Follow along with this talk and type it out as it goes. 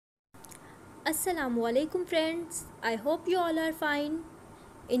Assalamu alaikum friends, I hope you all are fine.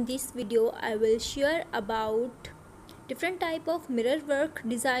 In this video I will share about different type of mirror work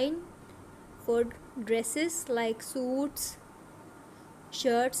design for dresses like suits,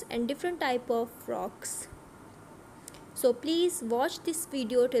 shirts and different type of frocks. So please watch this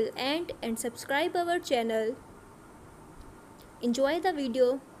video till end and subscribe our channel. Enjoy the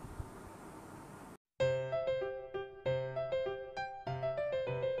video.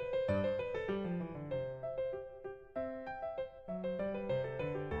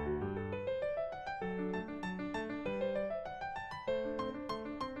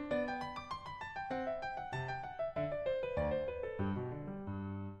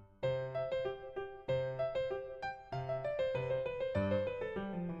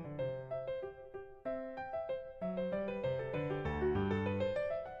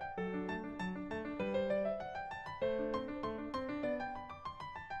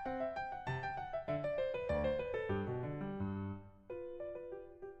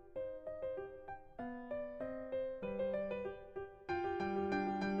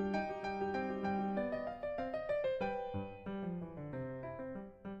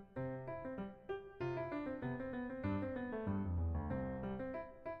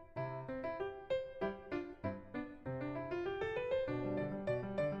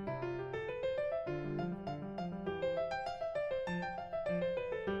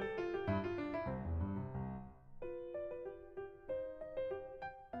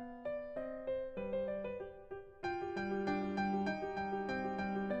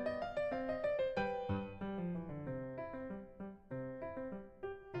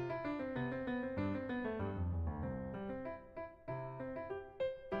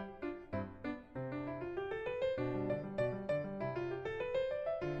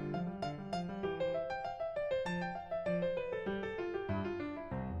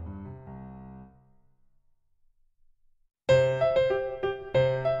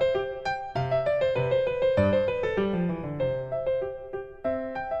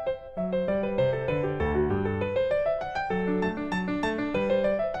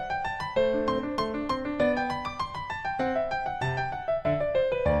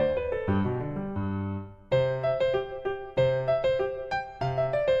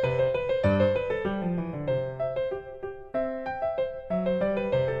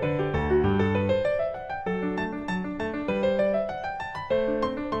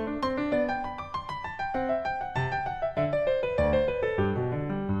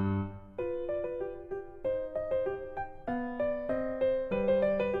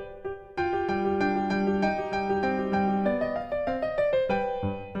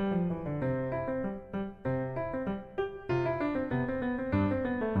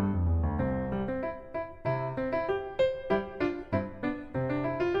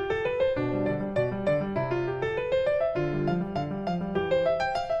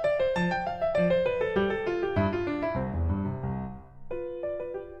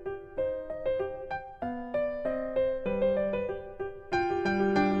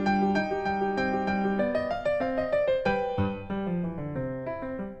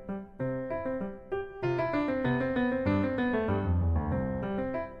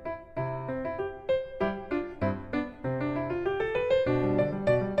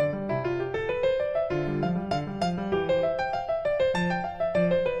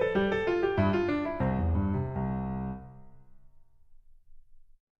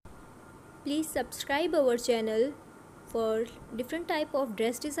 Please subscribe our channel for different type of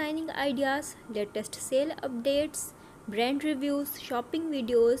dress designing ideas, latest sale updates, brand reviews, shopping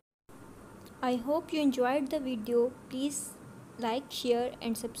videos. I hope you enjoyed the video. Please like, share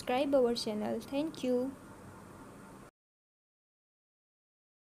and subscribe our channel. Thank you.